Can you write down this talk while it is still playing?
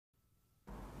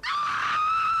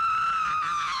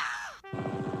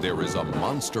there is a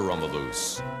monster on the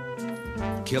loose,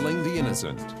 killing the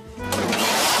innocent,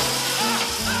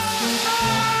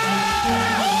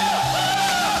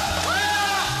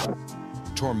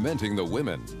 tormenting the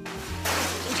women,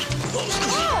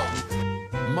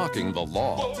 mocking the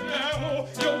law.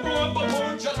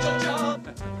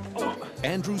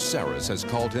 Andrew Sarris has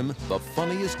called him the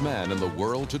funniest man in the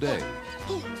world today.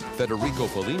 Federico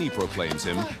Fellini proclaims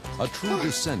him a true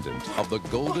descendant of the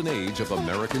golden age of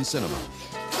American cinema.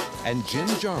 And Jim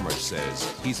Jarmusch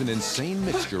says he's an insane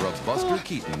mixture of Buster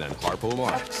Keaton and Harpo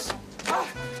Marx.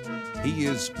 He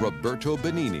is Roberto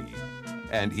Benigni,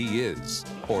 and he is,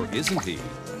 or isn't he,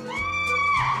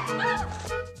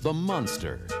 the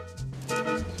monster.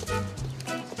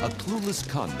 A clueless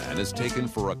con man is taken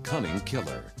for a cunning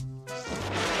killer.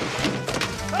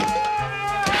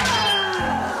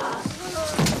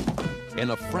 In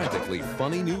a frantically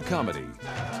funny new comedy,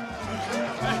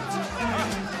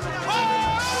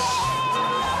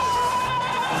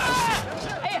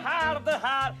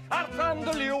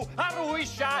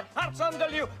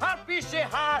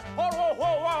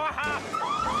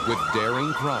 with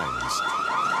daring crimes,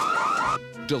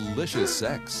 delicious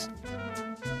sex,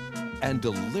 and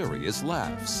delirious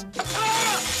laughs.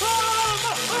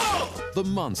 The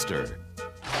Monster.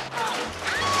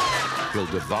 He'll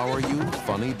devour you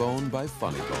funny bone by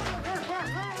funny bone.